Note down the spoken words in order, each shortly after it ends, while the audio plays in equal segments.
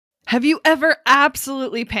Have you ever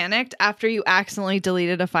absolutely panicked after you accidentally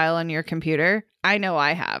deleted a file on your computer? I know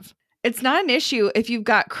I have. It's not an issue if you've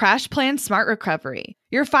got CrashPlan Smart Recovery.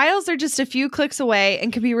 Your files are just a few clicks away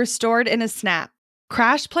and can be restored in a snap.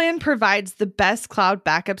 CrashPlan provides the best cloud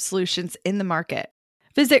backup solutions in the market.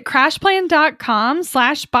 Visit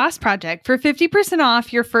crashplan.com/bossproject for 50%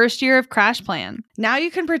 off your first year of CrashPlan. Now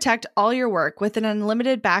you can protect all your work with an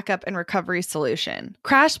unlimited backup and recovery solution.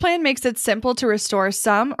 CrashPlan makes it simple to restore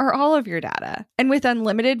some or all of your data. And with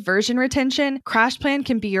unlimited version retention, CrashPlan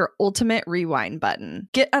can be your ultimate rewind button.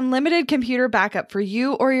 Get unlimited computer backup for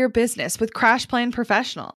you or your business with CrashPlan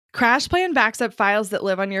Professional. CrashPlan backs up files that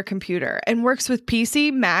live on your computer and works with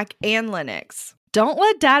PC, Mac, and Linux. Don't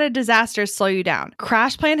let data disasters slow you down.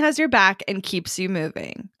 CrashPlan has your back and keeps you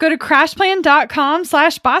moving. Go to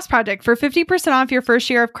crashplan.com/bossproject for 50% off your first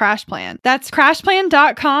year of CrashPlan. That's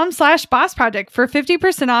crashplan.com/bossproject for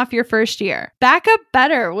 50% off your first year. Back up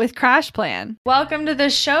better with CrashPlan. Welcome to the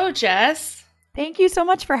show, Jess. Thank you so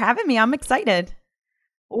much for having me. I'm excited.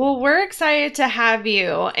 Well, we're excited to have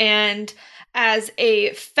you. And as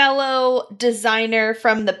a fellow designer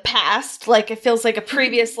from the past, like it feels like a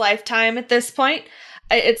previous lifetime at this point,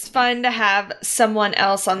 it's fun to have someone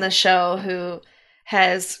else on the show who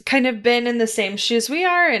has kind of been in the same shoes we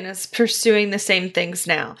are and is pursuing the same things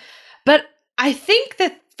now. But I think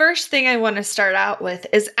the first thing I want to start out with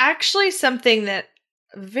is actually something that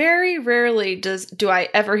very rarely do I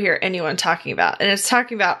ever hear anyone talking about. And it's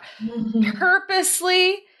talking about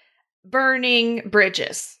purposely burning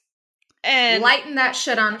bridges. And lighting that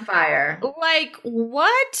shit on fire. Like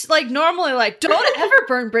what? Like normally, like don't ever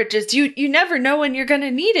burn bridges. You never know when you're going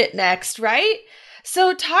to need it next, right?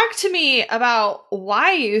 So talk to me about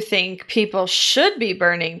why you think people should be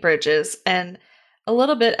burning bridges and a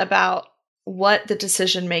little bit about what the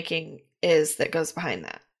decision making is that goes behind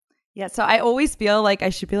that. Yeah, so I always feel like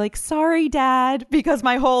I should be like, sorry, Dad, because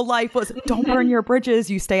my whole life was don't burn your bridges.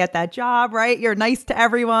 You stay at that job, right? You're nice to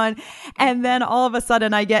everyone. And then all of a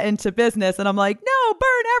sudden I get into business and I'm like, no,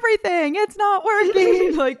 burn everything. It's not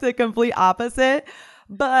working. Like the complete opposite.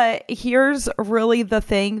 But here's really the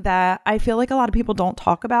thing that I feel like a lot of people don't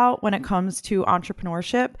talk about when it comes to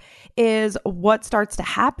entrepreneurship is what starts to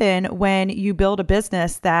happen when you build a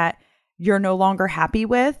business that you're no longer happy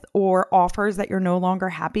with or offers that you're no longer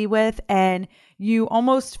happy with. And you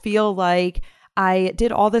almost feel like I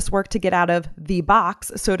did all this work to get out of the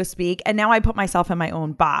box, so to speak. And now I put myself in my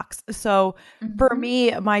own box. So for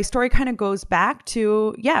me, my story kind of goes back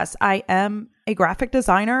to, yes, I am a graphic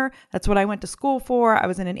designer. That's what I went to school for. I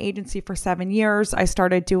was in an agency for 7 years. I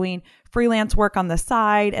started doing freelance work on the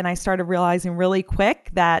side. And I started realizing really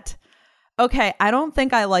quick that okay, I don't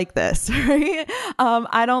think I like this, right?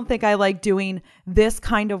 I don't think I like doing this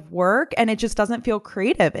kind of work and it just doesn't feel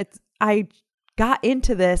creative. I got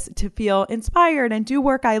into this to feel inspired and do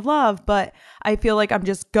work I love, but I feel like I'm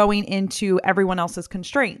just going into everyone else's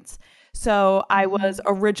constraints. So I was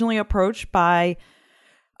originally approached by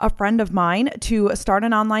a friend of mine to start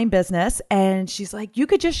an online business. And she's like, you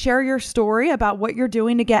could just share your story about what you're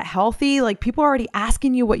doing to get healthy. Like people are already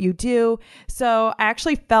asking you what you do. So I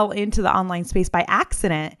actually fell into the online space by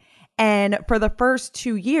accident. And for the first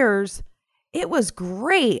 2 years, it was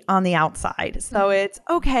great on the outside. So it's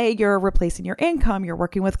okay, you're replacing your income, you're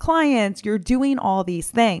working with clients, you're doing all these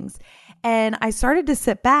things. And I started to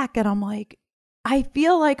sit back and I'm like, I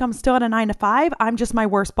feel like I'm still at a 9-to-5. I'm just my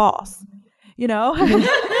worst boss. You know,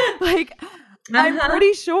 like I'm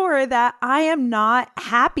pretty sure that I am not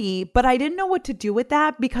happy, but I didn't know what to do with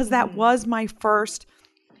that because that was my first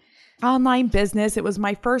online business. It was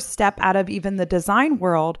my first step out of even the design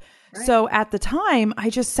world. Right. So at the time,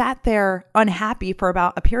 I just sat there unhappy for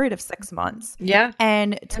about a period of 6 months. Yeah.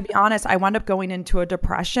 And to be honest, I wound up going into a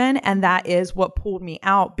depression, and that is what pulled me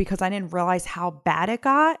out because I didn't realize how bad it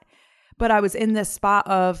got. But I was in this spot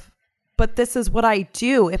of, but this is what I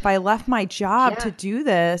do. If I left my job to do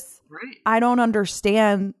this, I don't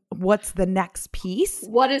understand what's the next piece.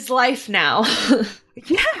 What is life now? Like,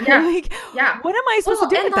 what am I supposed to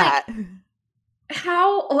do with that?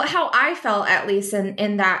 How I felt, at least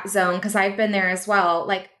in that zone, because I've been there as well.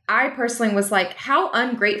 Like I personally was like, how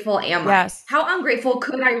ungrateful am I? How ungrateful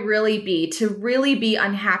could I really be to really be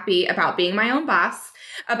unhappy about being my own boss?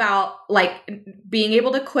 About like being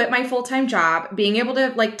able to quit my full-time job, being able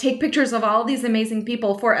to like take pictures of all of these amazing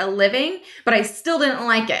people for a living, but I still didn't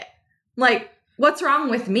like it. Like, what's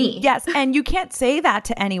wrong with me? Yes. And you can't say that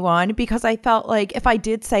to anyone because I felt like if I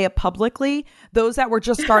did say it publicly, those that were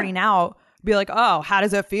just starting out be like, oh, how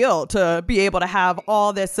does it feel to be able to have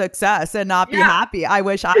all this success and not be happy? I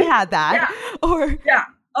wish I had that.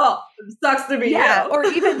 Oh, Sucks to be you. Or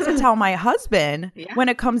even to tell my husband, when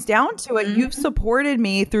it comes down to it, you've supported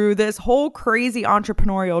me through this whole crazy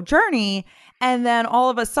entrepreneurial journey. And then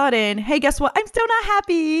all of a sudden, hey, guess what? I'm still not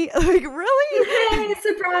happy. Like, really? Hey,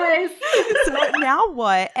 surprise. So now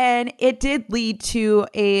what? And it did lead to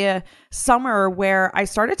a summer where I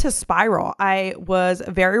started to spiral. I was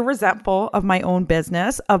very resentful of my own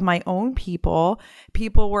business, of my own people.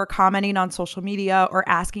 People were commenting on social media or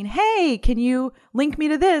asking, hey, can you link me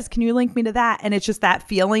to this? Can you link me to that? And it's just that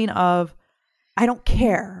feeling of, I don't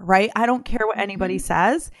care, right? I don't care what anybody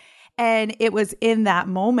says. And it was in that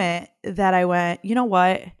moment that I went, you know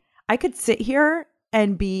what? I could sit here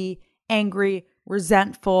and be angry,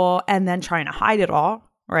 resentful, and then trying to hide it all,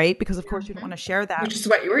 right? Because of course you don't want to share that. Which is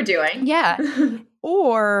what you were doing. Yeah.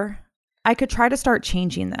 Or I could try to start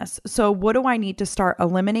changing this. So what do I need to start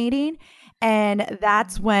eliminating? And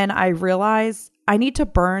that's when I realized I need to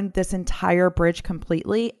burn this entire bridge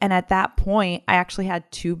completely. And at that point, I actually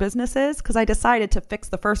had 2 businesses because I decided to fix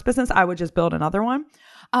the first business. I would just build another one.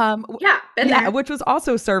 Which was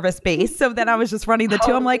also service based. So then I was just running the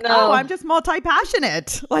 2. I'm like, I'm just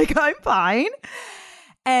multi-passionate. Like, I'm fine.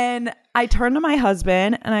 And I turned to my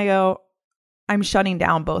husband and I go, I'm shutting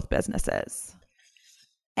down both businesses.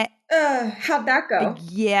 How'd that go?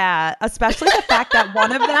 Yeah. Especially the fact that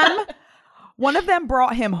one of them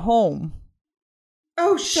brought him home.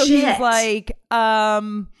 Oh, so shit. He's like,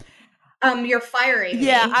 you're firing me.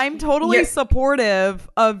 Yeah, I'm totally supportive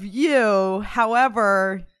of you.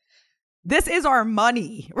 However, this is our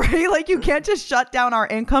money, right? Like, you can't just shut down our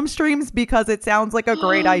income streams because it sounds like a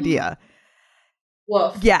great idea.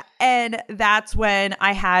 Woof. Yeah. And that's when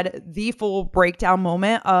I had the full breakdown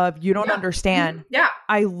moment of, you don't understand. Yeah.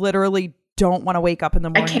 I literally don't want to wake up in the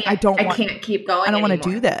morning. I can't keep going. I don't want to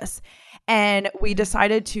do this. And we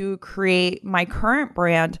decided to create my current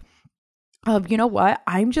brand of, you know what?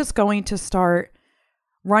 I'm just going to start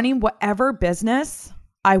running whatever business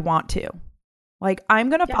I want to. Like, I'm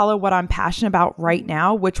going to follow what I'm passionate about right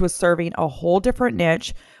now, which was serving a whole different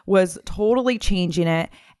niche, was totally changing it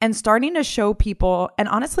and starting to show people, and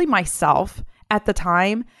honestly myself at the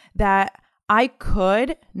time, that I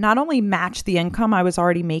could not only match the income I was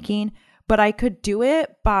already making, but I could do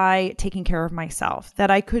it by taking care of myself, that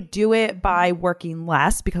I could do it by working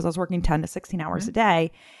less because I was working 10 to 16 hours a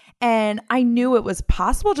day. And I knew it was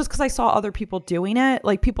possible just because I saw other people doing it,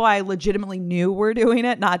 like people I legitimately knew were doing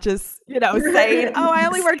it, not just, saying, oh, I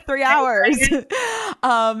only worked 3 hours.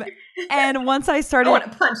 And once I started, I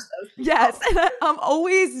want to punch those people. Yes. And I'm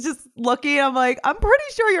always just looking, I'm like, I'm pretty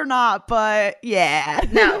sure you're not, but yeah.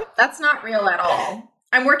 No, that's not real at all.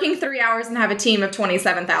 I'm working 3 hours and have a team of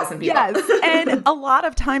 27,000 people. Yes. And a lot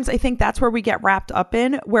of times I think that's where we get wrapped up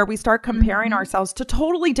in, where we start comparing ourselves to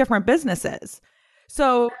totally different businesses.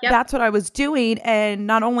 So that's what I was doing. And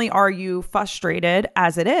not only are you frustrated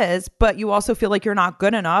as it is, but you also feel like you're not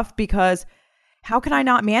good enough because how can I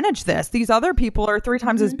not manage this? These other people are 3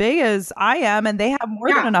 times as big as I am and they have more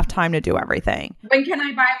than enough time to do everything. When can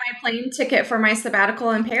I buy my plane ticket for my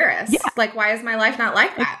sabbatical in Paris? Yeah. Like, why is my life not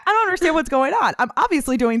like that? I don't understand what's going on. I'm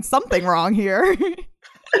obviously doing something wrong here.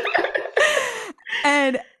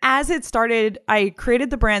 And as it started, I created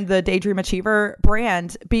the brand, the Daydream Achiever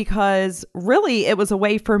brand, because really it was a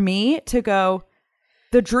way for me to go,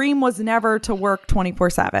 the dream was never to work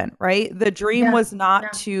 24/7, right? The dream was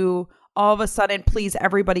not to all of a sudden please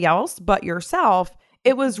everybody else but yourself.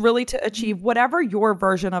 It was really to achieve whatever your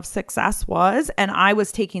version of success was. And I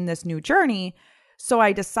was taking this new journey. So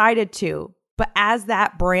I decided to. But as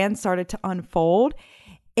that brand started to unfold,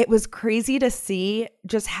 it was crazy to see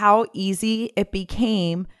just how easy it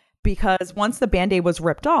became, because once the Band-Aid was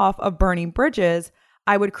ripped off of burning bridges,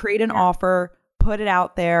 I would create an offer, put it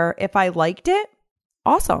out there. If I liked it,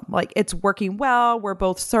 awesome. Like, it's working well. We're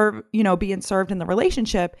both being served in the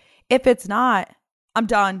relationship. If it's not, I'm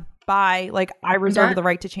done. Bye. Like, I reserve the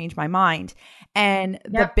right to change my mind. And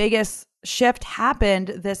the biggest shift happened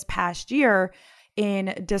this past year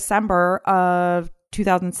in December of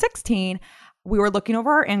 2016. We were looking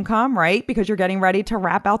over our income, right? Because you're getting ready to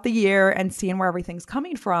wrap out the year and seeing where everything's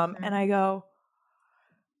coming from. And I go,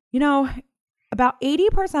 about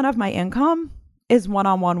 80% of my income is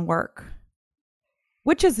one-on-one work,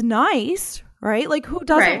 which is nice, right? Like, who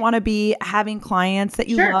doesn't want to be having clients that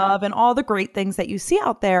you love and all the great things that you see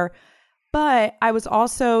out there? But I was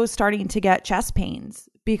also starting to get chest pains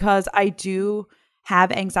because I do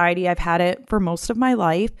have anxiety. I've had it for most of my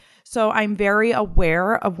life. So I'm very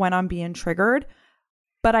aware of when I'm being triggered,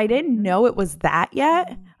 but I didn't know it was that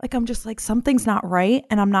yet. Like, I'm just like, something's not right.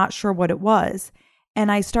 And I'm not sure what it was.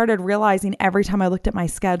 And I started realizing every time I looked at my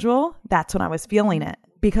schedule, that's when I was feeling it,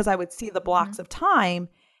 because I would see the blocks of time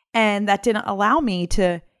And that didn't allow me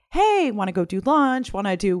to, hey, want to go do lunch, want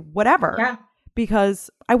to do whatever. Yeah. Because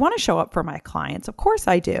I want to show up for my clients. Of course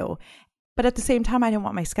I do. But at the same time, I didn't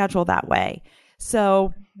want my schedule that way.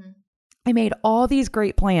 So I made all these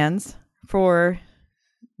great plans for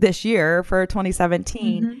this year, for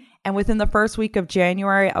 2017. And within the first week of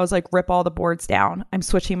January, I was like, rip all the boards down. I'm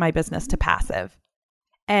switching my business to passive.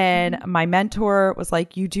 And my mentor was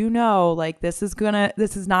like, you do know, like, this is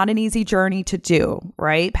not an easy journey to do,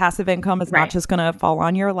 right? Passive income is not just going to fall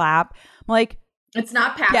on your lap. I'm like, it's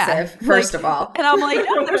not passive, first of all. And I'm like,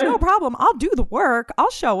 no, there's no problem. I'll do the work.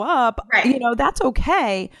 I'll show up. Right. You know, that's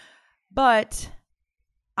okay. But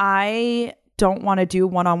I don't want to do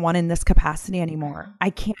one-on-one in this capacity anymore. I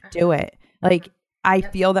can't do it. Like, I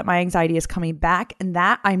feel that my anxiety is coming back, and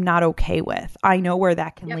that I'm not okay with. I know where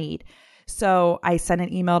that can lead. So I sent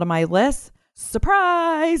an email to my list.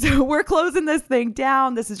 Surprise! We're closing this thing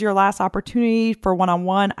down. This is your last opportunity for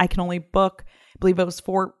one-on-one. I can only book, I believe it was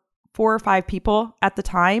four or five people at the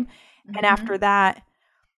time. And after that,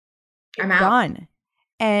 I'm out. Done.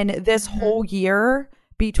 And this whole year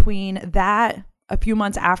between that, a few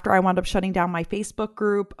months after I wound up shutting down my Facebook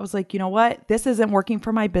group, I was like, you know what? This isn't working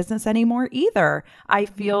for my business anymore either. I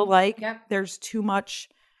feel like there's too much.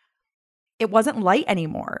 It wasn't light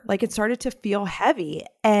anymore. Like, it started to feel heavy.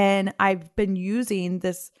 And I've been using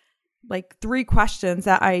this, like, 3 questions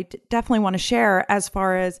that I definitely want to share as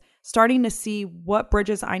far as starting to see what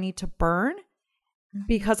bridges I need to burn,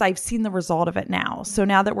 because I've seen the result of it now. So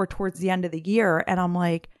now that we're towards the end of the year, and I'm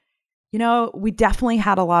like, you know, we definitely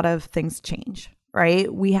had a lot of things change,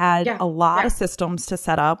 right? We had a lot of systems to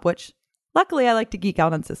set up, which luckily I like to geek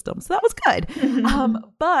out on systems. So that was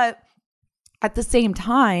good. But at the same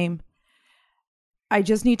time, I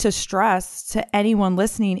just need to stress to anyone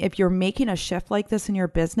listening, if you're making a shift like this in your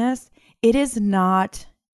business, it is not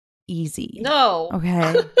easy. No.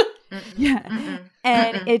 Okay.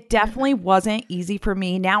 And it definitely wasn't easy for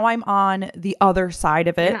me. Now I'm on the other side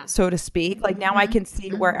of it, so to speak. Like, now I can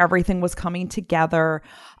see where everything was coming together.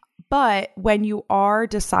 But when you are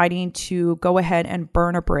deciding to go ahead and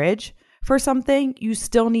burn a bridge for something, you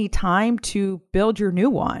still need time to build your new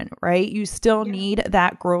one, right? You still need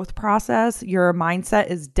that growth process. Your mindset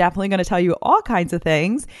is definitely going to tell you all kinds of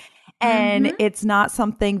things. And it's not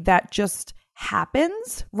something that just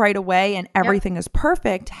happens right away and everything is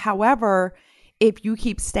perfect. However, if you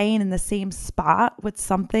keep staying in the same spot with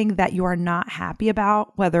something that you are not happy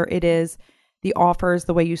about, whether it is the offers,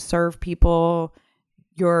 the way you serve people,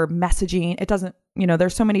 your messaging, it doesn't, you know,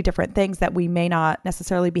 there's so many different things that we may not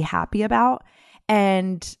necessarily be happy about,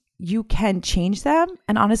 and you can change them.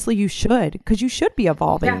 And honestly, you should, because you should be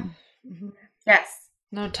evolving. Yes.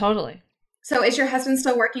 No, totally. So is your husband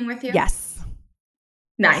still working with you? Yes.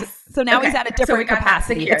 Nice. So now he's at a different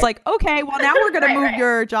capacity. It's like, okay, well, now we're going to move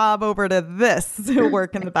your job over to this to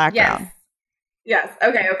work in the background. Yes.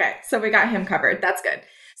 Okay. So we got him covered. That's good.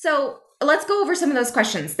 So let's go over some of those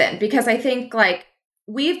questions then, because I think, like,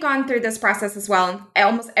 we've gone through this process as well. And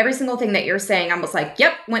almost every single thing that you're saying, I'm just like,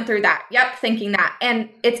 yep, went through that. Yep, thinking that. And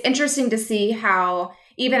it's interesting to see how,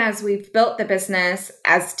 even as we've built the business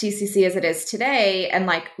as TCC as it is today, and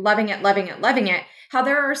like loving it, how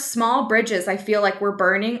there are small bridges I feel like we're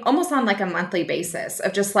burning almost on like a monthly basis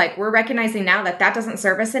of just like, we're recognizing now that doesn't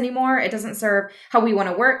serve us anymore. It doesn't serve how we want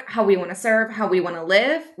to work, how we want to serve, how we want to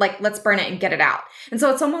live. Like, let's burn it and get it out. And so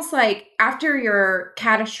it's almost like after your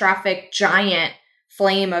catastrophic giant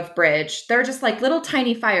flame of bridge, they're just like little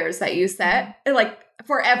tiny fires that you set like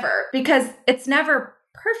forever, because it's never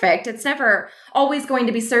perfect. It's never always going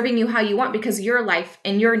to be serving you how you want, because your life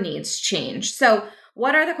and your needs change. So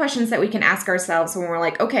what are the questions that we can ask ourselves when we're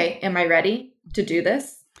like, okay, am I ready to do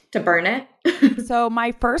this, to burn it? So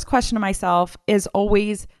my first question to myself is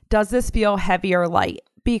always, does this feel heavy or light?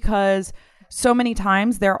 Because so many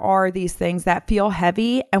times there are these things that feel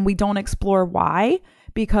heavy and we don't explore why,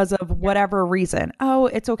 because of whatever reason. Oh,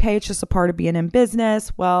 it's okay. It's just a part of being in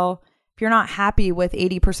business. Well, if you're not happy with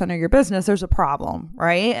 80% of your business, there's a problem,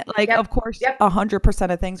 right? Like, of course,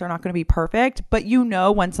 100% of things are not going to be perfect, but you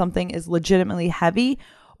know when something is legitimately heavy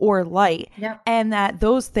or light, and that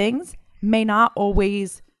those things may not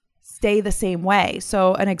always stay the same way.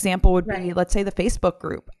 So an example would be, let's say the Facebook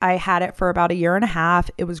group. I had it for about 1.5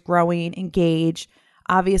 years. It was growing, engaged.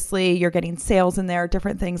 Obviously, you're getting sales in there,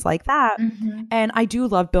 different things like that. And I do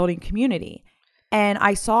love building community. And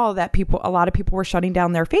I saw that a lot of people were shutting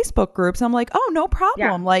down their Facebook groups. And I'm like, oh, no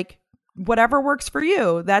problem. Like, whatever works for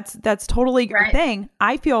you, that's totally your thing.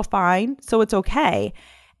 I feel fine, so it's okay.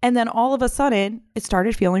 And then all of a sudden, it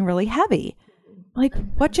started feeling really heavy. like,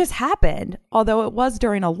 what just happened? Although it was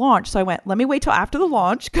during a launch. So I went, let me wait till after the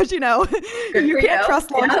launch because, you can't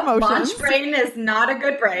trust launch emotions. Launch brain is not a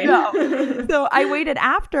good brain. No. So I waited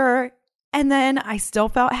after, and then I still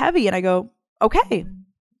felt heavy. And I go, okay,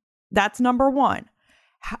 that's number one.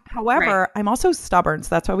 However, I'm also stubborn. So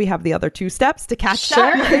that's why we have the other 2 steps to catch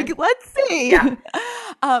that. Like, let's see. Yeah.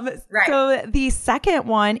 So the second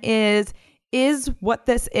one is what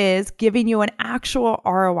this is giving you an actual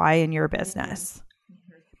ROI in your business?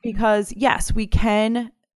 Because yes, we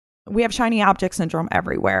have shiny object syndrome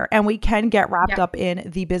everywhere, and we can get wrapped up in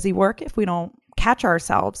the busy work if we don't catch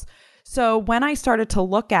ourselves. So when I started to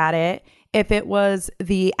look at it, if it was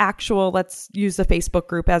the actual, let's use the Facebook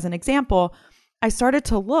group as an example, I started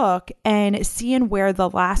to look and seeing where the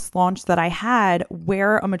last launch that I had,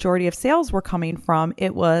 where a majority of sales were coming from.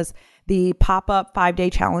 It was the pop-up 5-day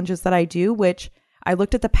challenges that I do, which I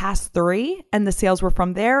looked at the past 3 and the sales were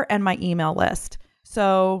from there and my email list.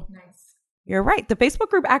 So You're right. The Facebook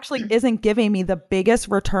group actually isn't giving me the biggest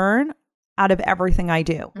return out of everything I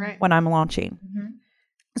do when I'm launching.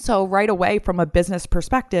 So right away from a business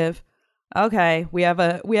perspective, okay, we have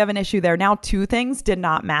an issue there. Now 2 things did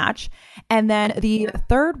not match. And then the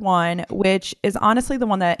third one, which is honestly the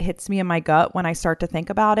one that hits me in my gut when I start to think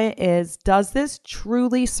about it, is, does this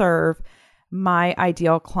truly serve my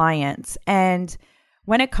ideal clients? And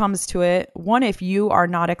when it comes to it, one, if you are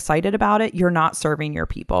not excited about it, you're not serving your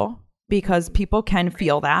people, because people can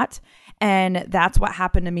feel that. And that's what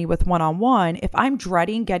happened to me with one-on-one. If I'm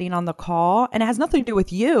dreading getting on the call, and it has nothing to do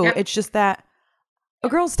with you, it's just that a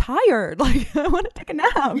girl's tired. Like, I want to take a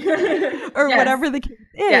nap or whatever the case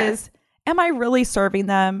is. Am I really serving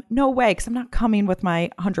them? No way, because I'm not coming with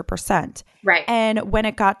my 100%. Right. And when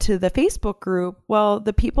it got to the Facebook group, well,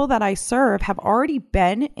 the people that I serve have already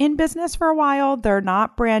been in business for a while. They're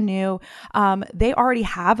not brand new. They already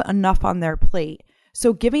have enough on their plate.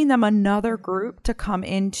 So giving them another group to come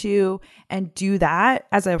into and do that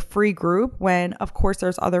as a free group, when of course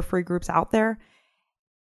there's other free groups out there.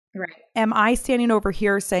 Right. Am I standing over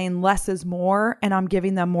here saying less is more and I'm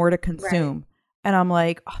giving them more to consume? And I'm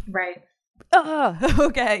like,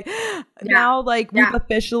 okay. Now, like, we've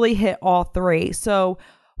officially hit all 3. So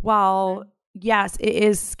while, yes, it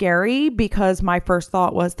is scary, because my first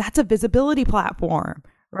thought was, that's a visibility platform,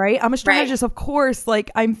 right? I'm a strategist, of course,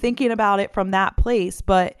 like, I'm thinking about it from that place.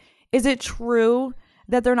 But is it true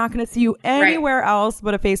that they're not going to see you anywhere else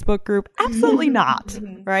but a Facebook group? Absolutely not,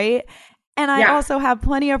 right? And I also have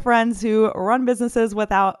plenty of friends who run businesses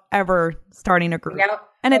without ever starting a group.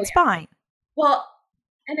 And it's fine. Well,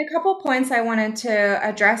 and a couple points I wanted to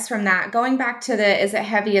address from that. Going back to the, is it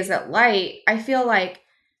heavy, is it light? I feel like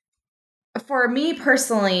for me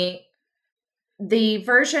personally, the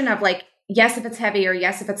version of like, yes, if it's heavy, or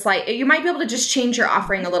yes, if it's light, you might be able to just change your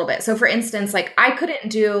offering a little bit. So for instance, like, I couldn't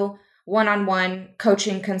do one-on-one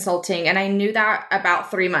coaching consulting, and I knew that about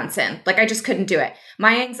 3 months in. Like, I just couldn't do it.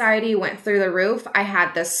 My anxiety went through the roof. I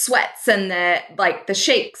had the sweats and the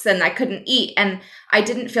shakes, and I couldn't eat, and I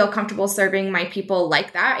didn't feel comfortable serving my people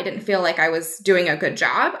like that. I didn't feel like I was doing a good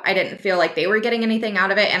job. I didn't feel like they were getting anything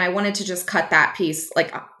out of it, and I wanted to just cut that piece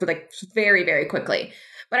like very, very quickly.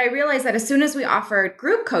 But I realized that as soon as we offered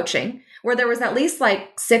group coaching, where there was at least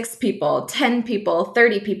like 6 people, 10 people,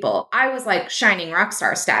 30 people, I was like shining rock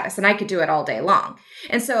star status, and I could do it all day long.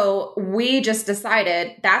 And so we just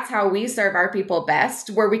decided that's how we serve our people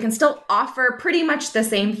best, where we can still offer pretty much the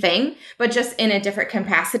same thing, but just in a different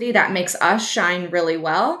capacity that makes us shine really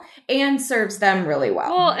well and serves them really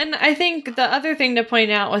well. Well, and I think the other thing to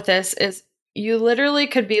point out with this is you literally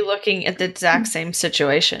could be looking at the exact same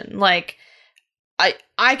situation. Like,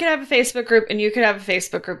 I could have a Facebook group and you could have a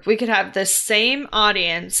Facebook group. We could have the same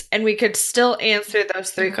audience and we could still answer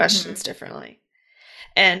those 3 questions differently.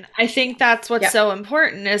 And I think that's what's so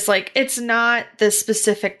important, is like, it's not the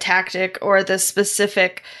specific tactic or the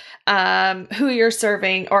specific who you're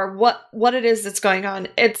serving or what it is that's going on.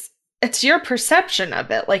 It's your perception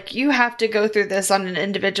of it. Like, you have to go through this on an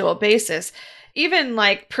individual basis. Even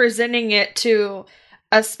like presenting it to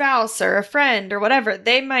a spouse or a friend or whatever,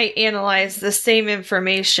 they might analyze the same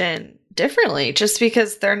information differently just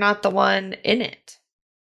because they're not the one in it.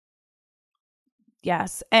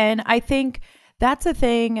 Yes. And I think that's a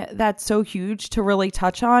thing that's so huge to really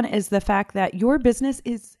touch on, is the fact that your business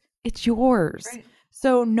it's yours. Right.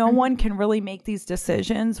 So no one can really make these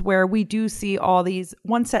decisions, where we do see all these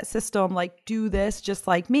one set system, like, do this just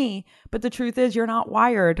like me. But the truth is, you're not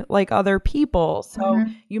wired like other people. So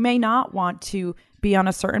you may not want to be on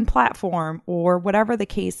a certain platform or whatever the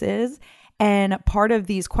case is. And part of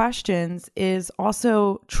these questions is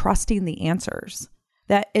also trusting the answers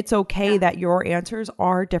that it's okay that your answers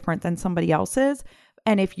are different than somebody else's.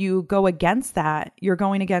 And if you go against that, you're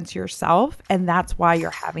going against yourself. And that's why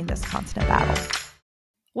you're having this constant battle.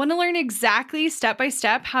 Want to learn exactly step by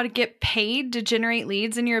step how to get paid to generate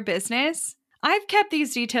leads in your business? I've kept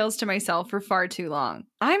these details to myself for far too long.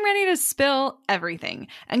 I'm ready to spill everything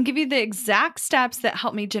and give you the exact steps that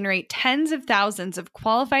help me generate tens of thousands of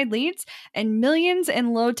qualified leads and millions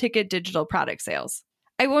in low-ticket digital product sales.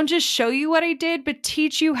 I won't just show you what I did, but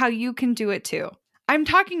teach you how you can do it too. I'm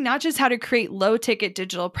talking not just how to create low-ticket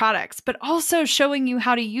digital products, but also showing you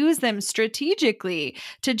how to use them strategically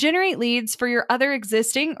to generate leads for your other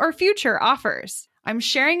existing or future offers. I'm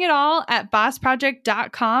sharing it all at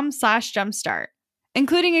bossproject.com/jumpstart,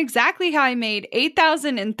 including exactly how I made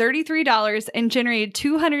 $8,033 and generated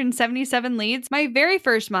 277 leads my very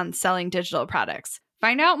first month selling digital products.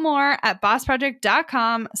 Find out more at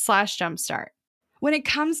bossproject.com/jumpstart. When it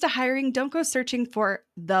comes to hiring, don't go searching for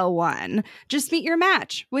the one. Just meet your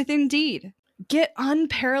match with Indeed. Get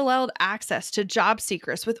unparalleled access to job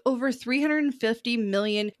seekers with over 350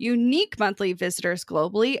 million unique monthly visitors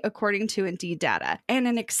globally, according to Indeed data, and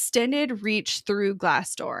an extended reach through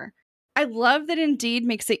Glassdoor. I love that Indeed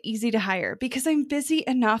makes it easy to hire because I'm busy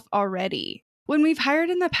enough already. When we've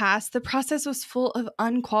hired in the past, the process was full of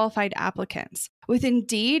unqualified applicants. With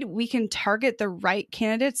Indeed, we can target the right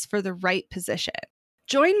candidates for the right position.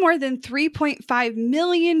 Join more than 3.5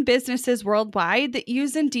 million businesses worldwide that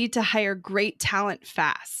use Indeed to hire great talent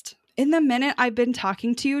fast. In the minute I've been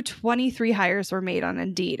talking to you, 23 hires were made on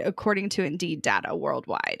Indeed, according to Indeed data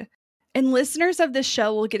worldwide. And listeners of this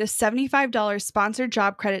show will get a $75 sponsored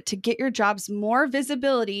job credit to get your jobs more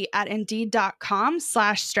visibility at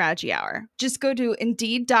Indeed.com/Strategy Hour. Just go to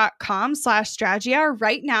Indeed.com/Strategy Hour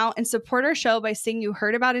right now and support our show by saying you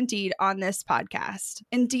heard about Indeed on this podcast.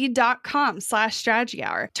 Indeed.com/Strategy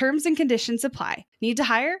Hour. Terms and conditions apply. Need to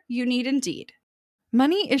hire? You need Indeed.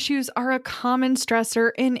 Money issues are a common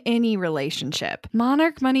stressor in any relationship.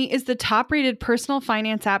 Monarch Money is the top-rated personal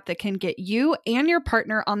finance app that can get you and your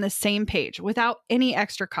partner on the same page without any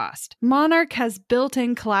extra cost. Monarch has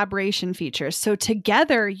built-in collaboration features, so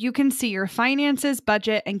together you can see your finances,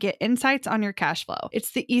 budget, and get insights on your cash flow.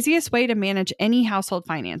 It's the easiest way to manage any household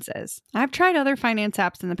finances. I've tried other finance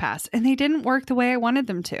apps in the past, and they didn't work the way I wanted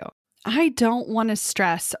them to. I don't want to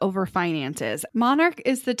stress over finances. Monarch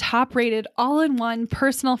is the top-rated all-in-one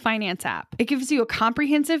personal finance app. It gives you a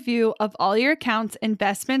comprehensive view of all your accounts,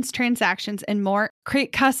 investments, transactions, and more.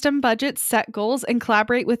 Create custom budgets, set goals, and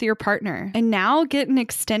collaborate with your partner. And now get an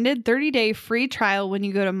extended 30-day free trial when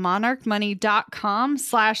you go to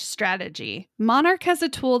monarchmoney.com/strategy. Monarch has a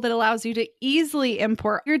tool that allows you to easily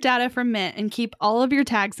import your data from Mint and keep all of your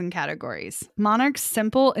tags and categories. Monarch's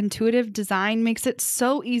simple, intuitive design makes it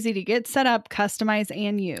so easy to get set up, customize,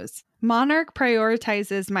 and use. Monarch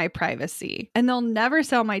prioritizes my privacy, and they'll never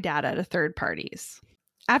sell my data to third parties.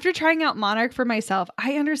 After trying out Monarch for myself,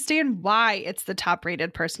 I understand why it's the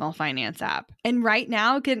top-rated personal finance app. And right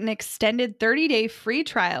now, get an extended 30-day free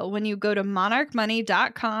trial when you go to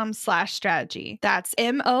monarchmoney.com/strategy. That's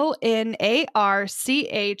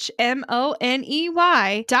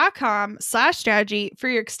monarchmoney.com/strategy for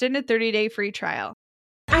your extended 30-day free trial.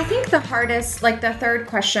 I think the hardest, like the third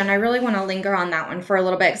question, I really want to linger on that one for a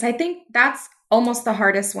little bit because I think that's almost the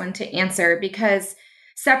hardest one to answer, because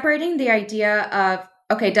separating the idea of,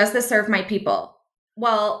 okay, does this serve my people?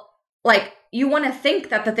 Well, like you want to think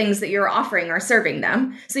that the things that you're offering are serving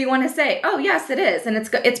them. So you want to say, oh, yes, it is. And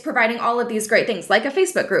it's providing all of these great things, like a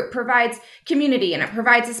Facebook group provides community, and it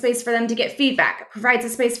provides a space for them to get feedback. It provides a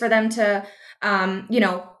space for them to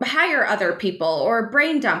hire other people or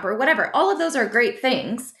brain dump or whatever. All of those are great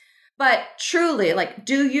things. But truly, like,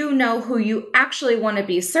 do you know who you actually want to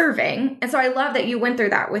be serving? And so I love that you went through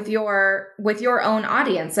that with your own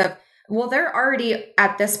audience of, well, they're already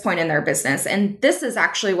at this point in their business and this is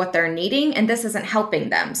actually what they're needing and this isn't helping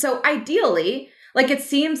them. So ideally, like, it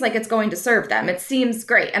seems like it's going to serve them. It seems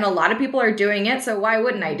great. And a lot of people are doing it. So why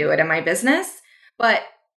wouldn't I do it in my business? But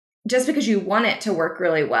just because you want it to work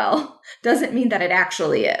really well doesn't mean that it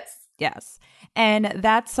actually is. Yes. And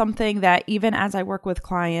that's something that even as I work with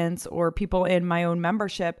clients or people in my own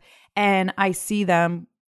membership, and I see them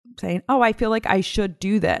saying, oh, I feel like I should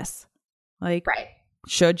do this. Like, right.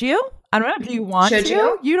 Should you? I don't know. Do you want should to?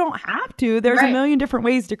 You? You don't have to. There's a million different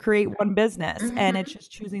ways to create one business. Mm-hmm. And it's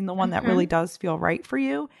just choosing the one that really does feel right for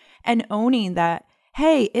you and owning that,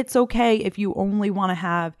 hey, it's okay if you only want to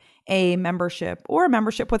have a membership or a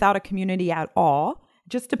membership without a community at all. It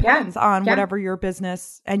just depends on whatever your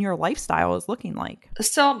business and your lifestyle is looking like.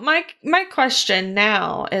 So my question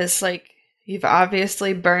now is, like, you've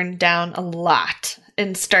obviously burned down a lot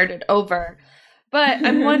and started over. But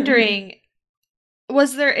I'm wondering,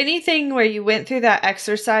 was there anything where you went through that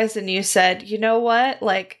exercise and you said, you know what,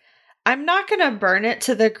 like, I'm not going to burn it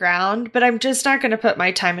to the ground, but I'm just not going to put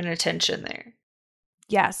my time and attention there?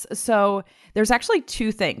 Yes. So there's actually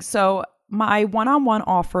two things. So my one-on-one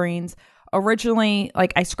offerings originally,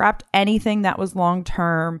 like I scrapped anything that was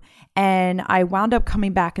long-term, and I wound up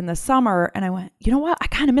coming back in the summer and I went, you know what? I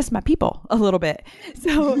kind of miss my people a little bit.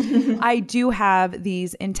 So I do have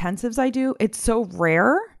these intensives I do. It's so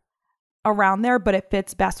rare around there, but it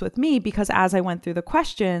fits best with me because as I went through the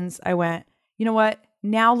questions, I went, you know what?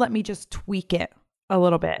 Now let me just tweak it a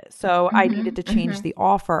little bit. So I needed to change the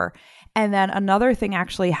offer. And then another thing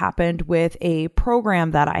actually happened with a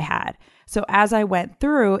program that I had. So as I went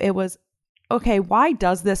through, it was, okay, why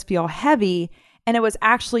does this feel heavy? And it was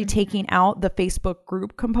actually taking out the Facebook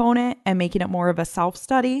group component and making it more of a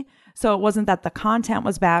self-study. So it wasn't that the content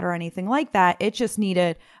was bad or anything like that. It just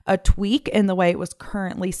needed a tweak in the way it was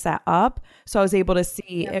currently set up. So I was able to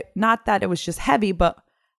see, not that it was just heavy, but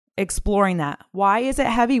exploring that. Why is it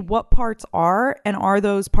heavy? What parts are, and are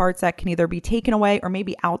those parts that can either be taken away or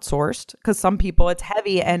maybe outsourced? Because some people it's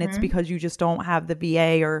heavy and it's because you just don't have the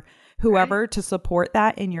VA or whoever to support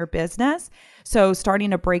that in your business. So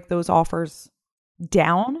starting to break those offers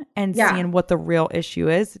down and seeing what the real issue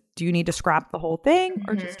is. Do you need to scrap the whole thing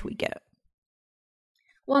or just tweak it?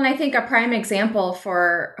 Well, and I think a prime example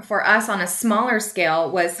for us on a smaller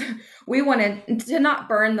scale was we wanted to not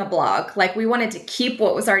burn the blog. Like we wanted to keep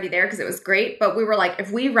what was already there because it was great. But we were like,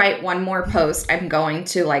 if we write one more post, I'm going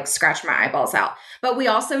to like scratch my eyeballs out. But we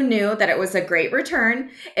also knew that it was a great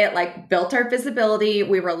return. It like built our visibility.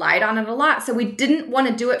 We relied on it a lot. So we didn't want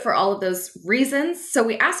to do it for all of those reasons. So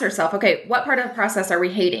we asked ourselves, okay, what part of the process are we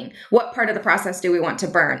hating? What part of the process do we want to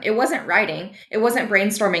burn? It wasn't writing. It wasn't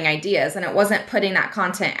brainstorming ideas. And it wasn't putting that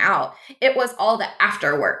content out. It was all the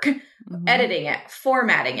after work. Editing it,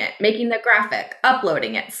 formatting it, making the graphic,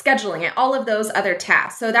 uploading it, scheduling it, all of those other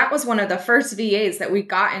tasks. So that was one of the first VAs that we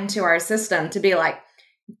got into our system to be like,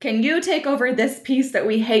 can you take over this piece that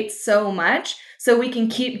we hate so much so we can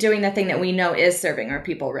keep doing the thing that we know is serving our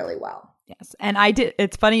people really well? Yes. And I did.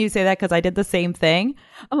 It's funny you say that because I did the same thing.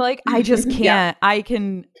 I'm like, I just can't. I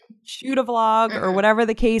can shoot a vlog or whatever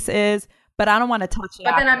the case is, but I don't want to touch it.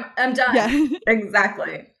 But then I'm done. Yeah.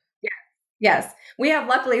 Exactly. Yes. We have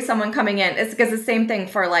luckily someone coming in. It's because the same thing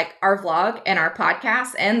for like our vlog and our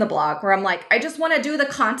podcast and the blog where I'm like, I just want to do the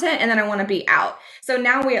content and then I want to be out. So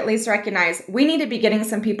now we at least recognize we need to be getting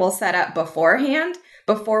some people set up beforehand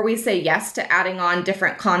before we say yes to adding on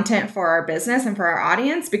different content for our business and for our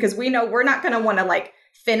audience, because we know we're not going to want to like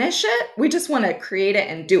finish it. We just want to create it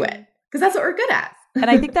and do it because that's what we're good at. And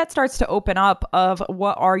I think that starts to open up of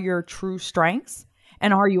what are your true strengths.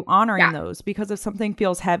 And are you honoring those? Because if something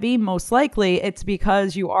feels heavy, most likely it's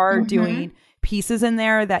because you are doing pieces in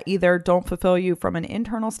there that either don't fulfill you from an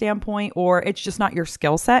internal standpoint or it's just not your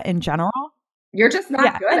skill set in general. You're just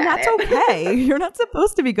not good at it. And that's okay. You're not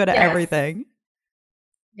supposed to be good at everything.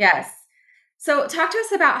 Yes. So talk to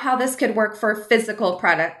us about how this could work for physical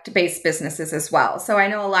product-based businesses as well. So I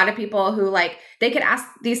know a lot of people who like, they could ask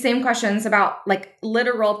these same questions about like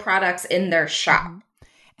literal products in their shop.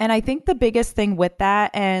 And I think the biggest thing with that,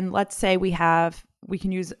 and let's say we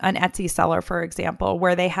can use an Etsy seller, for example,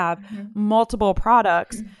 where they have multiple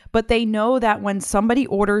products, but they know that when somebody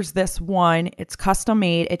orders this one, it's custom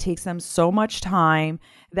made. It takes them so much time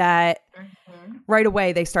that right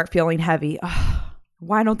away they start feeling heavy. Oh,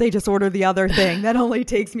 why don't they just order the other thing that only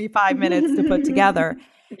takes me 5 minutes to put together?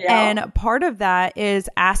 And part of that is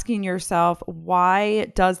asking yourself, why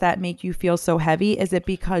does that make you feel so heavy? Is it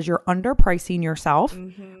because you're underpricing yourself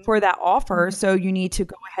for that offer? So you need to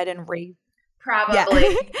go ahead and raise. Probably.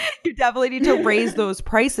 Yeah. You definitely need to raise those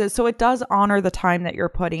prices. So it does honor the time that you're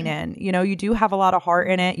putting in. You know, you do have a lot of heart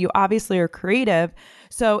in it. You obviously are creative.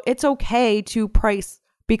 So it's okay to price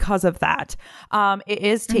because of that. It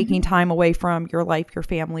is taking time away from your life, your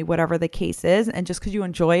family, whatever the case is. And just because you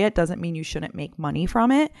enjoy it doesn't mean you shouldn't make money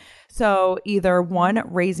from it. So either one,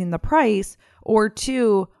 raising the price, or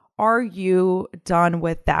two, are you done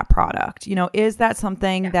with that product? You know, is that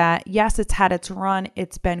something that, yes, it's had its run,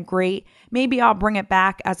 it's been great. Maybe I'll bring it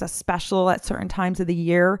back as a special at certain times of the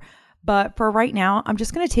year. But for right now, I'm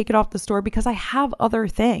just going to take it off the store because I have other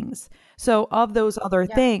things. So of those other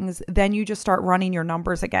things, then you just start running your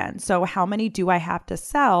numbers again. So how many do I have to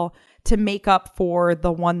sell to make up for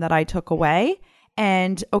the one that I took away?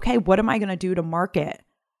 And okay, what am I going to do to market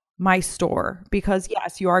my store? Because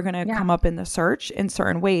yes, you are going to come up in the search in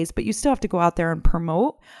certain ways, but you still have to go out there and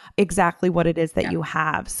promote exactly what it is that you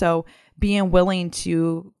have. So being willing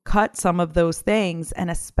to cut some of those things, and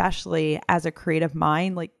especially as a creative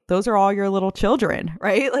mind, like those are all your little children,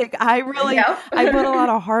 right? Like I put a lot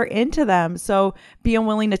of heart into them. So being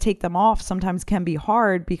willing to take them off sometimes can be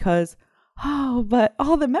hard because, but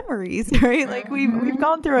all the memories, right? Like we've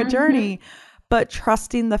gone through a journey, but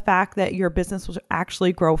trusting the fact that your business will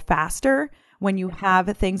actually grow faster when you have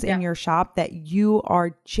things in your shop that you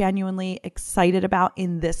are genuinely excited about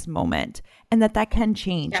in this moment, and that can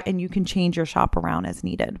change and you can change your shop around as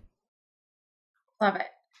needed. Love it.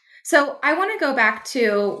 So I want to go back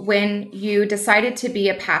to when you decided to be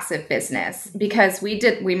a passive business, because we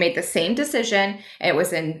made the same decision. It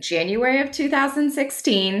was in January of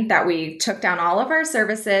 2016 that we took down all of our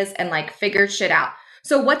services and like figured shit out.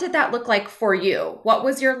 So what did that look like for you? What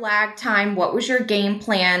was your lag time? What was your game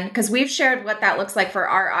plan? Because we've shared what that looks like for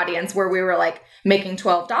our audience, where we were like making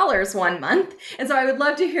 $12 one month. And so I would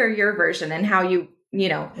love to hear your version and how you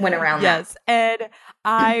went around that. Yes. And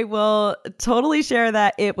I will totally share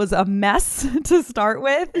that it was a mess to start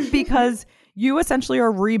with, because you essentially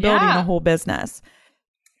are rebuilding the whole business,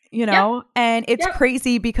 and it's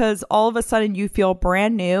crazy because all of a sudden you feel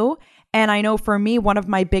brand new. And I know for me, one of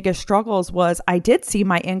my biggest struggles was I did see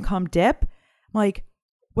my income dip. I'm like,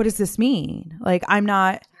 what does this mean? Like,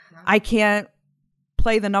 I can't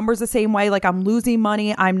play the numbers the same way. Like I'm losing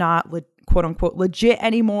money. I'm not quote unquote legit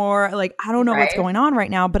anymore. Like, I don't know what's going on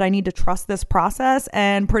right now, but I need to trust this process.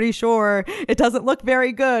 And pretty sure it doesn't look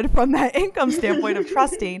very good from that income standpoint of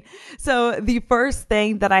trusting. So the first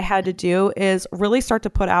thing that I had to do is really start to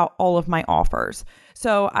put out all of my offers.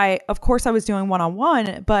 So of course I was doing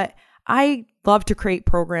one-on-one, but I love to create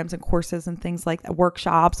programs and courses and things like that,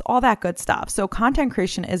 workshops, all that good stuff. So content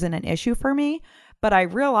creation isn't an issue for me, but I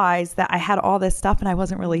realized that I had all this stuff and I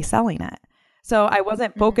wasn't really selling it. So I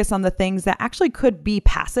wasn't focused on the things that actually could be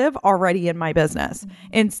passive already in my business.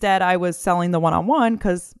 Instead, I was selling the one-on-one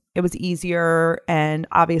because it was easier and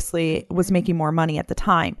obviously was making more money at the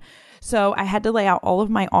time. So I had to lay out all of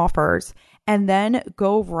my offers and then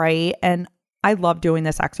go write. And I love doing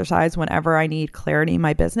this exercise whenever I need clarity in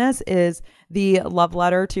my business, is the love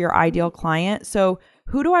letter to your ideal client. So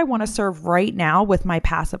who do I want to serve right now with my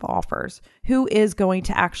passive offers? Who is going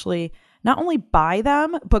to actually not only buy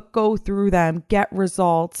them, but go through them, get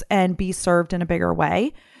results, and be served in a bigger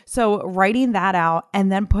way? So writing that out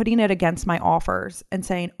and then putting it against my offers and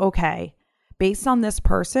saying, okay, based on this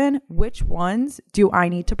person, which ones do I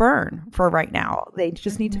need to burn for right now? They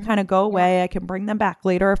just need to kind of go away. I can bring them back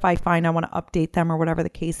later if I find I want to update them or whatever the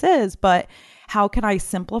case is. But how can I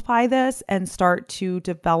simplify this and start to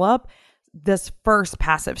develop this first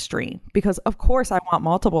passive stream? Because of course I want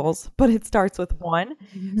multiples, but it starts with one.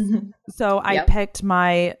 So I picked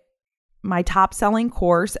my top selling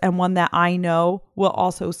course and one that I know will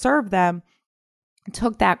also serve them,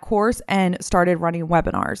 took that course and started running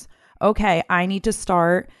webinars. Okay, I need to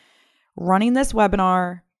start running this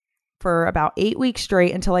webinar for about 8 weeks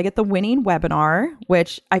straight until I get the winning webinar,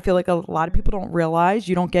 which I feel like a lot of people don't realize.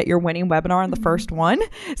 You don't get your winning webinar on the first one.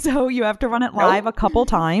 So you have to run it live a couple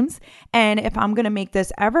times. And if I'm going to make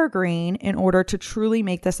this evergreen in order to truly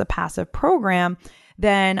make this a passive program,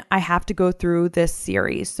 then I have to go through this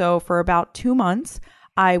series. So for about 2 months,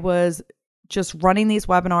 I was just running these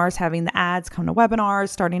webinars, having the ads come to webinars,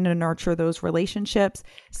 starting to nurture those relationships,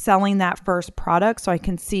 selling that first product so I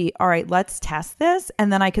can see, all right, let's test this.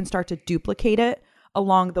 And then I can start to duplicate it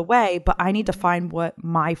along the way. But I need to find what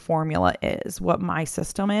my formula is, what my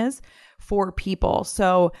system is for people.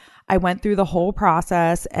 So I went through the whole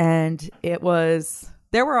process, and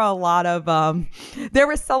there were a lot of, there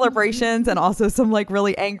were celebrations and also some like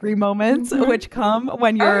really angry moments, which come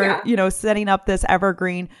when you're, setting up this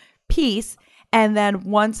evergreen piece. And then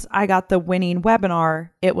once I got the winning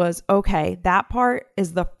webinar, it was, okay, that part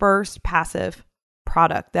is the first passive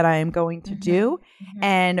product that I am going to do.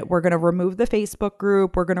 And we're going to remove the Facebook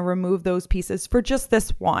group. We're going to remove those pieces for just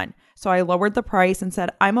this one. So I lowered the price and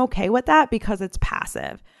said, I'm okay with that because it's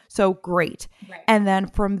passive. So great. Right. And then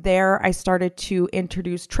from there, I started to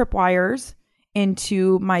introduce tripwires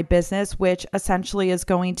into my business, which essentially is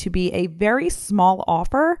going to be a very small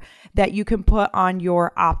offer that you can put on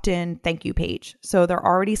your opt-in thank you page. So they're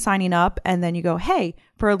already signing up, and then you go, hey,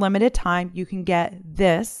 for a limited time, you can get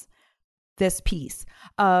this piece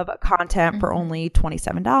of content for only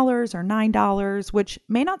 $27 or $9, which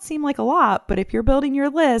may not seem like a lot, but if you're building your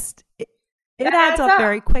list, it adds up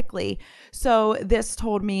very quickly. So this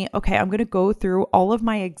told me, okay, I'm going to go through all of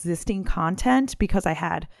my existing content because I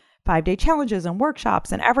had 5-day challenges and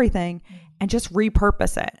workshops and everything, and just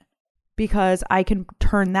repurpose it because I can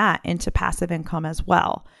turn that into passive income as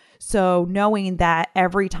well. So knowing that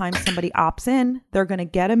every time somebody opts in, they're going to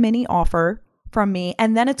get a mini offer from me,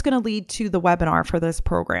 and then it's going to lead to the webinar for this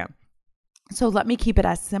program. So let me keep it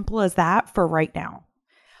as simple as that for right now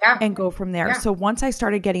and go from there. So once I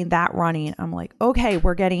started getting that running, I'm like, okay,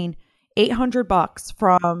 we're getting $800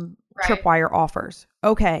 from Tripwire offers.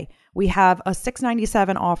 Okay, we have a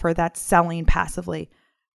 $697 offer that's selling passively.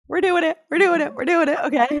 We're doing it.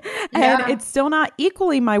 Okay. And it's still not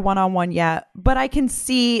equally my one-on-one yet, but I can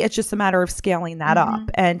see it's just a matter of scaling that up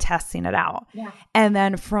and testing it out. Yeah. And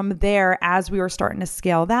then from there, as we were starting to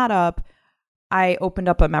scale that up, I opened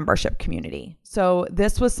up a membership community. So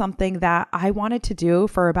this was something that I wanted to do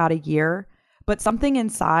for about a year, but something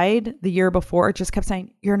inside the year before just kept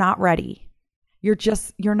saying, you're not ready.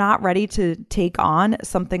 You're not ready to take on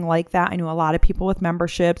something like that. I knew a lot of people with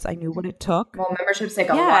memberships. I knew what it took. Well, memberships take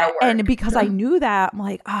a lot of work. And because I knew that, I'm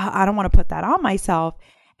like, I don't want to put that on myself.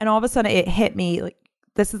 And all of a sudden it hit me like,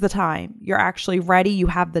 this is the time. You're actually ready. You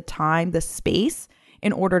have the time, the space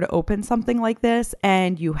in order to open something like this.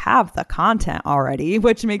 And you have the content already,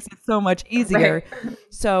 which makes it so much easier. Right.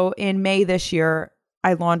 So in May this year,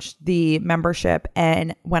 I launched the membership.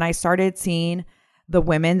 And when I started seeing the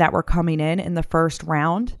women that were coming in the first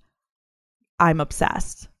round, I'm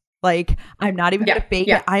obsessed. Like, I'm not even going to fake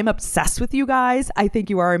it. I'm obsessed with you guys. I think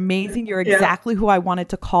you are amazing. You're exactly who I wanted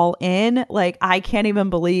to call in. Like, I can't even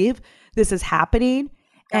believe this is happening.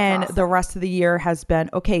 That's awesome. The rest of the year has been,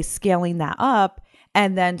 okay, scaling that up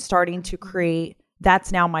and then starting to create,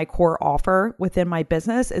 that's now my core offer within my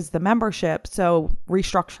business is the membership. So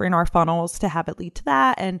restructuring our funnels to have it lead to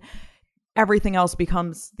that, and everything else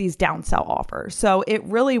becomes these downsell offers. So it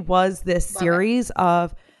really was this series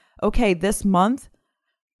of, okay, this month,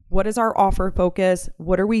 what is our offer focus?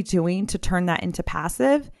 What are we doing to turn that into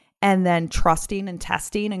passive? And then trusting and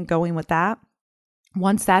testing and going with that.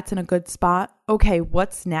 Once that's in a good spot, okay,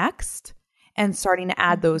 what's next? And starting to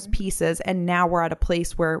add those pieces. And now we're at a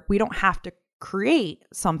place where we don't have to create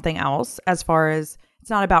something else as far as it's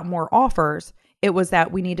not about more offers. It was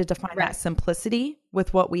that we needed to find that simplicity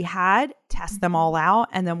with what we had, test them all out.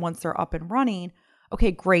 And then once they're up and running,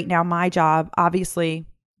 okay, great. Now my job, obviously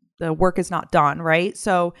the work is not done, right?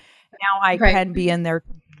 So now I can be in there.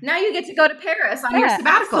 Now you get to go to Paris on your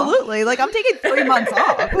sabbatical. Absolutely. Like I'm taking 3 months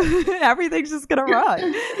off. Everything's just going to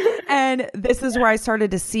run. And this is where I started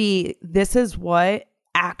to see this is what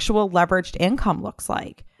actual leveraged income looks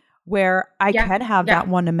like, where I can have that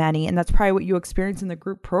one-to-many. And that's probably what you experience in the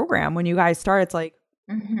group program. When you guys start, it's like,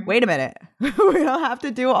 wait a minute. We don't have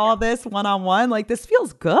to do all this one-on-one. Like this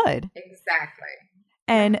feels good. Exactly.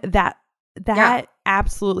 And that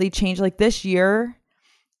absolutely changed. Like this year,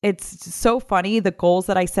 it's so funny, the goals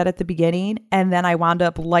that I set at the beginning, and then I wound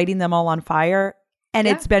up lighting them all on fire. And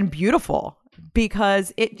it's been beautiful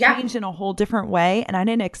because it changed in a whole different way. And I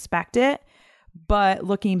didn't expect it. But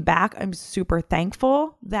looking back, I'm super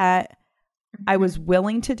thankful that I was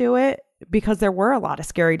willing to do it because there were a lot of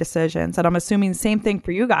scary decisions. And I'm assuming the same thing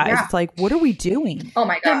for you guys. It's like, what are we doing? Oh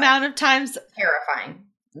my God. The amount of times. Terrifying.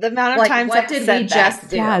 The amount of times what did we just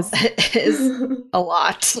do? Is a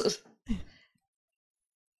lot.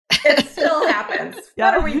 It still happens.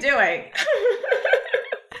 What are we doing?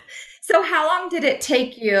 So how long did it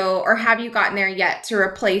take you, or have you gotten there yet, to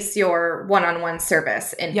replace your one-on-one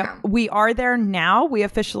service income? Yep. We are there now. We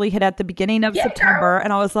officially hit at the beginning of September,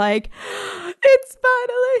 and I was like, it's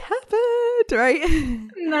finally happened,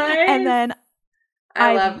 right? Nice. And then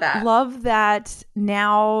I love that. Love that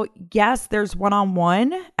now, yes, there's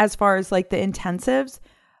one-on-one as far as like the intensives,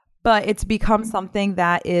 but it's become something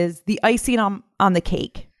that is the icing on the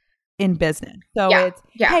cake in business. So it's,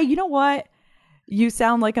 hey, you know what? You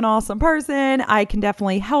sound like an awesome person. I can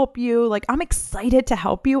definitely help you. Like, I'm excited to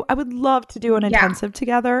help you. I would love to do an intensive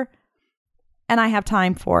together. And I have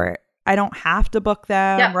time for it. I don't have to book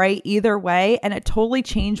them, right? Either way. And it totally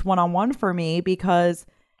changed one-on-one for me because,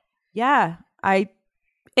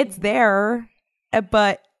 it's there,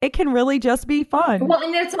 but it can really just be fun. Well,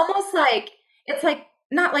 and it's almost like, it's like,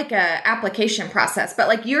 not like a application process, but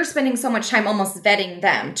like you're spending so much time almost vetting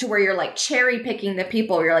them to where you're like cherry picking the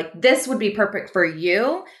people. You're like, this would be perfect for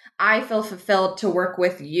you. I feel fulfilled to work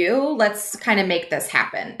with you. Let's kind of make this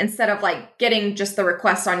happen, instead of like getting just the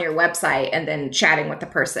request on your website and then chatting with the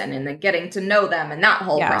person and then getting to know them. And that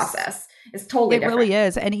whole process is totally different. It really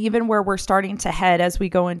is. And even where we're starting to head as we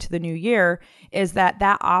go into the new year is that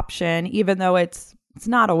option, even though it's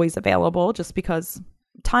not always available just because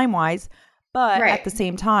time-wise, but at the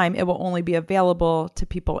same time, it will only be available to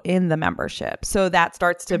people in the membership. So that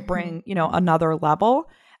starts to bring, another level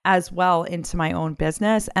as well into my own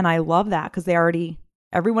business. And I love that because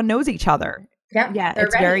everyone knows each other. Yeah,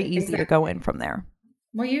 it's very easy to go in from there.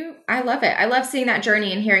 Well, I love it. I love seeing that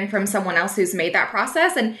journey and hearing from someone else who's made that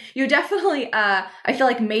process. And you definitely, I feel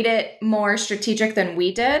like made it more strategic than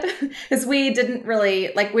we did because we didn't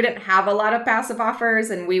really, like, we didn't have a lot of passive offers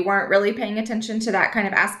and we weren't really paying attention to that kind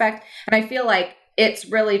of aspect. And I feel like it's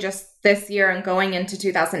really just this year and going into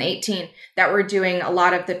 2018 that we're doing a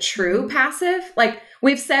lot of the true passive. Like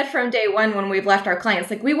we've said from day one when we've left our clients,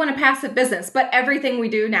 like we want a passive business, but everything we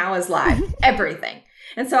do now is live, everything.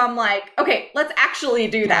 And so I'm like, okay, let's actually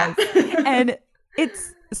do that. And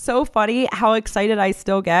it's so funny how excited I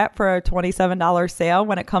still get for a $27 sale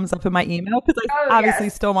when it comes up in my email because I obviously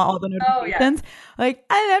still want all the notifications. Like,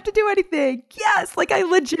 I didn't have to do anything. Yes. Like, I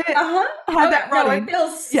legit had that running. No,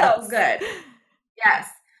 it feels so good. Yes.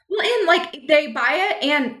 Well, and like they buy it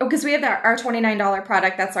and because we have our $29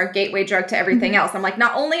 product, that's our gateway drug to everything else. I'm like,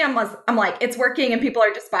 not only I'm like, it's working and people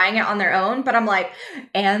are just buying it on their own, but I'm like,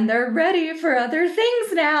 and they're ready for other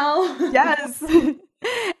things now. Yes.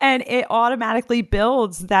 And it automatically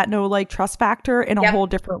builds that trust factor in a whole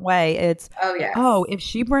different way. It's, if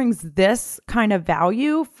she brings this kind of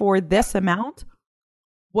value for this amount,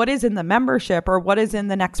 what is in the membership or what is in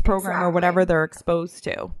the next program or whatever they're exposed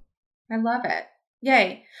to? I love it.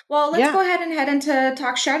 Yay. Well, let's go ahead and head into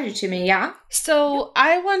talk strategy to me. Yeah. So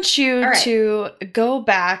I want you to go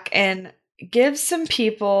back and give some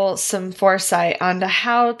people some foresight onto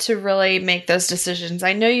how to really make those decisions.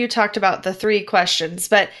 I know you talked about the 3 questions,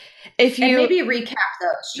 but if you maybe recap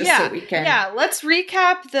those just so we can. Yeah. Let's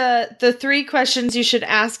recap the 3 questions you should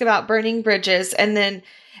ask about burning bridges and then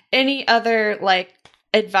any other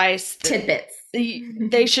advice tidbits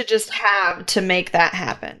they should just have to make that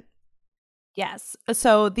happen. Yes.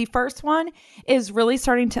 So the first one is really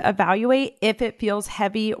starting to evaluate if it feels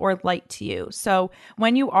heavy or light to you. So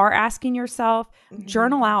when you are asking yourself,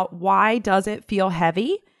 journal out, why does it feel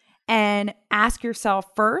heavy? And ask yourself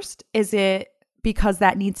first, is it because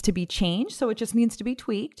that needs to be changed? So it just needs to be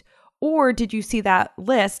tweaked. Or did you see that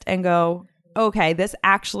list and go, okay, this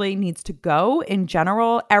actually needs to go in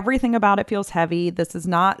general. Everything about it feels heavy. This is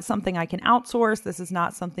not something I can outsource. This is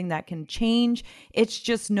not something that can change. It's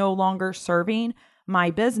just no longer serving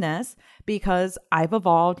my business because I've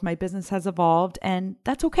evolved, my business has evolved, and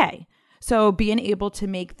that's okay. So being able to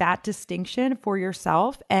make that distinction for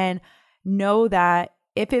yourself and know that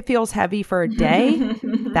if it feels heavy for a day,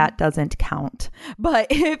 that doesn't count. But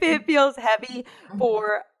if it feels heavy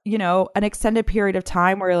for an extended period of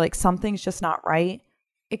time where something's just not right,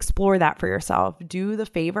 explore that for yourself. Do the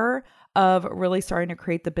favor of really starting to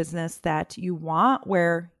create the business that you want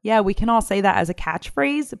where, we can all say that as a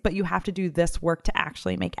catchphrase, but you have to do this work to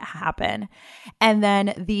actually make it happen. And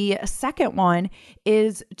then the second one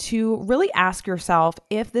is to really ask yourself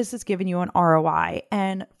if this is giving you an ROI.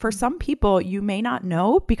 And for some people, you may not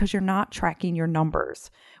know because you're not tracking your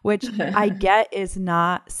numbers, which I get is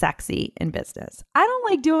not sexy in business. I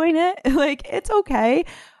don't like doing it. It's okay.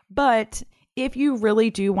 But if you really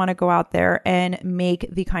do want to go out there and make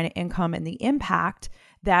the kind of income and the impact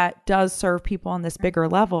that does serve people on this bigger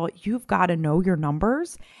level, you've got to know your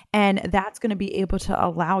numbers. And that's going to be able to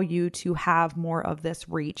allow you to have more of this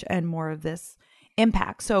reach and more of this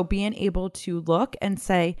impact. So being able to look and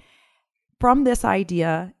say, from this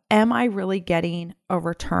idea, am I really getting a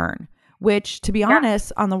return? Which, to be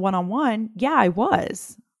honest, on the one-on-one, I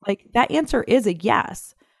was. That answer is a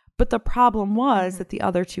yes. But the problem was that the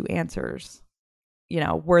other 2 answers,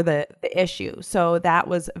 were the issue. So that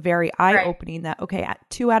was very eye-opening that, okay,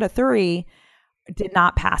 2 out of 3 did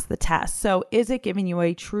not pass the test. So is it giving you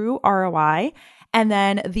a true ROI? And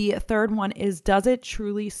then the third one is, does it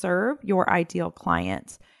truly serve your ideal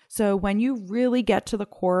clients? So when you really get to the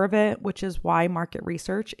core of it, which is why market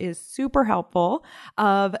research is super helpful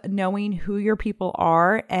of knowing who your people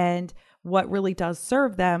are and what really does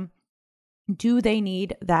serve them, do they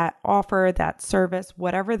need that offer, that service,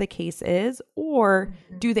 whatever the case is, or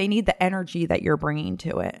do they need the energy that you're bringing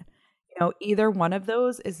to it? Either one of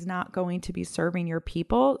those is not going to be serving your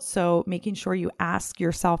people. So making sure you ask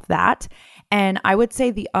yourself that. And I would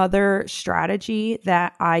say the other strategy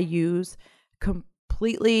that I use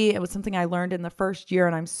completely, it was something I learned in the first year,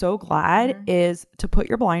 and I'm so glad, is to put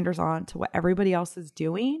your blinders on to what everybody else is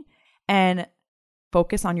doing and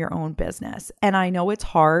focus on your own business. And I know it's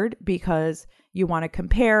hard because you want to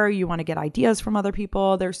compare, you want to get ideas from other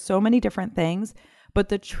people. There's so many different things, but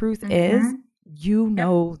the truth is, you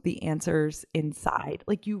know the answers inside.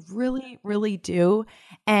 You really, really do.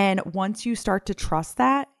 And once you start to trust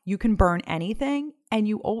that, you can burn anything, and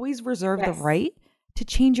you always reserve the right to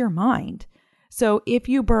change your mind. So if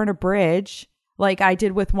you burn a bridge, like I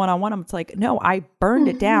did with one-on-one, it's no, I burned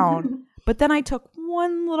it down, but then I took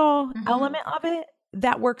one little element of it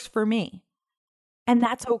that works for me. And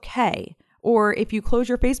that's okay. Or if you close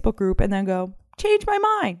your Facebook group and then go, change my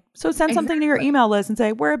mind. So send something to your email list and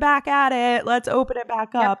say, we're back at it. Let's open it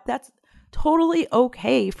back up. That's totally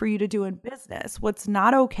okay for you to do in business. What's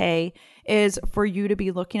not okay is for you to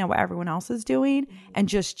be looking at what everyone else is doing and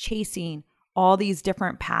just chasing all these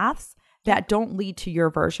different paths that don't lead to your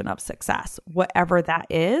version of success, whatever that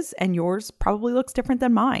is. And yours probably looks different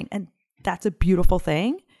than mine. And that's a beautiful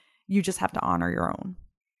thing. You just have to honor your own.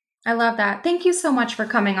 I love that. Thank you so much for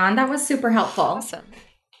coming on. That was super helpful. Awesome.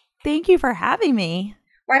 Thank you for having me.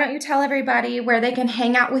 Why don't you tell everybody where they can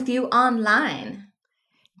hang out with you online?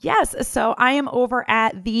 Yes. So I am over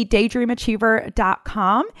at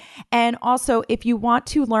thedaydreamachiever.com. And also, if you want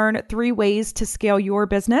to learn 3 ways to scale your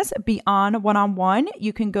business beyond one-on-one,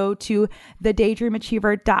 you can go to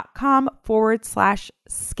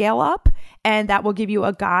thedaydreamachiever.com/scale up. And that will give you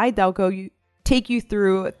a guide. Take you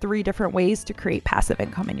through 3 different ways to create passive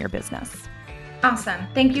income in your business. Awesome.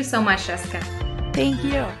 Thank you so much, Jessica. Thank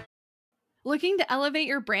you. Looking to elevate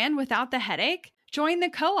your brand without the headache? Join the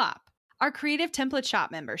Co-op, our creative template shop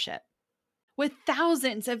membership. With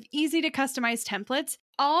thousands of easy to customize templates,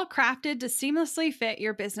 all crafted to seamlessly fit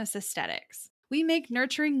your business aesthetics, we make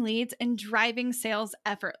nurturing leads and driving sales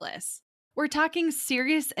effortless. We're talking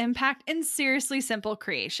serious impact and seriously simple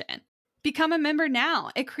creation. Become a member now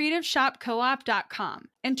at creativeshopcoop.com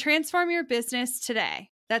and transform your business today.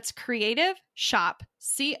 That's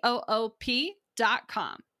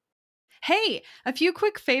creativeshopcoop.com. Hey, a few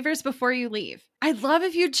quick favors before you leave. I'd love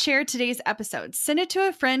if you'd share today's episode, send it to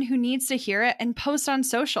a friend who needs to hear it, and post on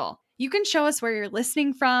social. You can show us where you're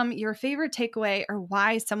listening from, your favorite takeaway, or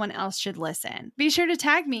why someone else should listen. Be sure to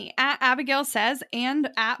tag me at Abigail Says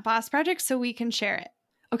and at Boss Project so we can share it.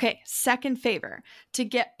 Okay, second favor. To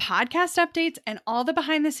get podcast updates and all the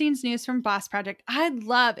behind the scenes news from Boss Project, I'd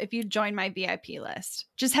love if you'd join my VIP list.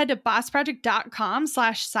 Just head to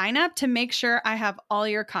bossproject.com/sign up to make sure I have all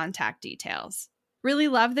your contact details. Really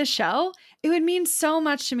love the show? It would mean so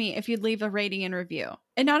much to me if you'd leave a rating and review.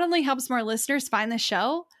 It not only helps more listeners find the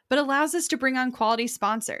show, but allows us to bring on quality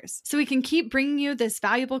sponsors so we can keep bringing you this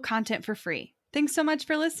valuable content for free. Thanks so much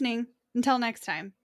for listening. Until next time.